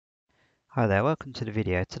Hi there, welcome to the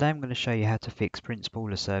video. Today I'm going to show you how to fix print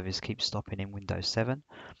spooler service keeps stopping in Windows 7.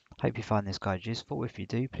 Hope you find this guide useful. If you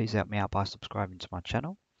do, please help me out by subscribing to my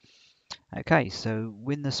channel. Okay, so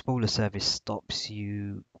when the spooler service stops,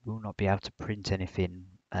 you will not be able to print anything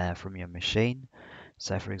from your machine.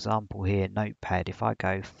 So for example here, Notepad, if I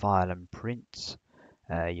go File and Print,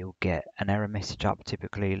 you'll get an error message up,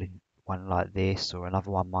 typically one like this, or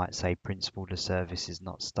another one might say print spooler service is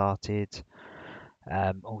not started.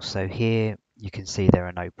 Also here you can see there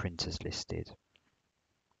are no printers listed.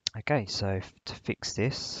 Okay, so to fix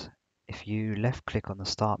this, if you left click on the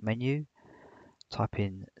start menu, type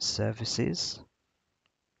in services,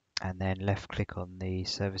 and then left click on the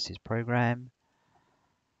services program,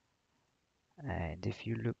 and if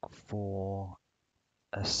you look for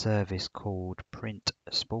a service called print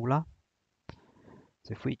spooler,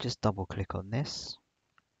 so if we just double click on this,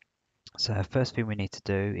 so first thing we need to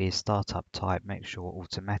do is startup type, make sure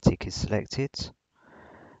automatic is selected.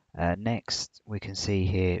 Next, we can see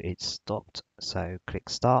here it's stopped, so click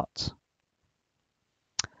Start.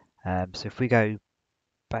 So if we go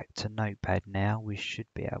back to Notepad now, we should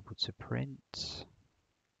be able to print.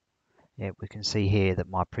 Yeah, we can see here that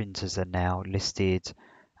my printers are now listed,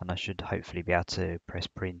 and I should hopefully be able to press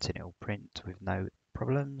print and it will print with no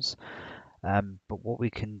problems. But what we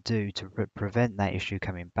can do to prevent that issue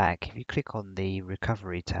coming back, if you click on the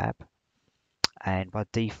Recovery tab, and by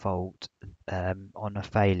default on a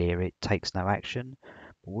failure it takes no action.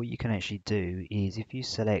 But what you can actually do is if you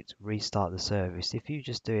select restart the service, if you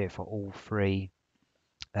just do it for all three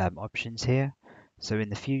options here, so in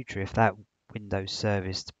the future if that Windows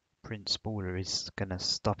service print spooler is going to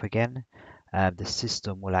stop again, the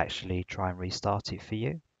system will actually try and restart it for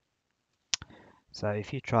you. So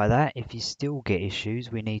if you try that, if you still get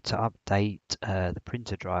issues, we need to update the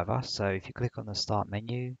printer driver. So if you click on the start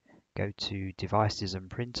menu, go to devices and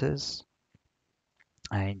printers,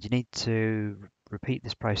 and you need to repeat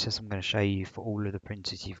this process I'm going to show you for all of the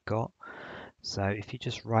printers you've got. So if you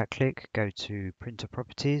just right click, go to printer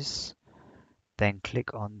properties, then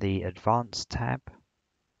click on the advanced tab,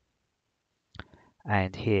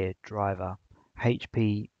 and here driver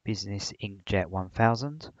HP Business Inkjet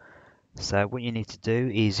 1000. So what you need to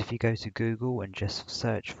do is if you go to Google and just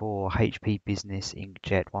search for HP Business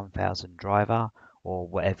Inkjet 1000 driver, or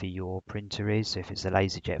whatever your printer is, so if it's a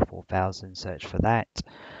LaserJet 4000, search for that.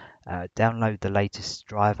 Download the latest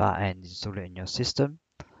driver and install it in your system,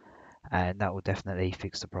 and that will definitely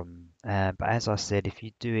fix the problem. But as I said, if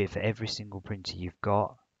you do it for every single printer you've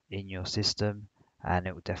got in your system, and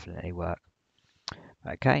it will definitely work.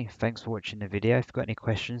 Okay, thanks for watching the video. If you've got any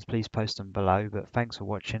questions, please post them below. But thanks for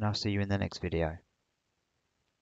watching. I'll see you in the next video.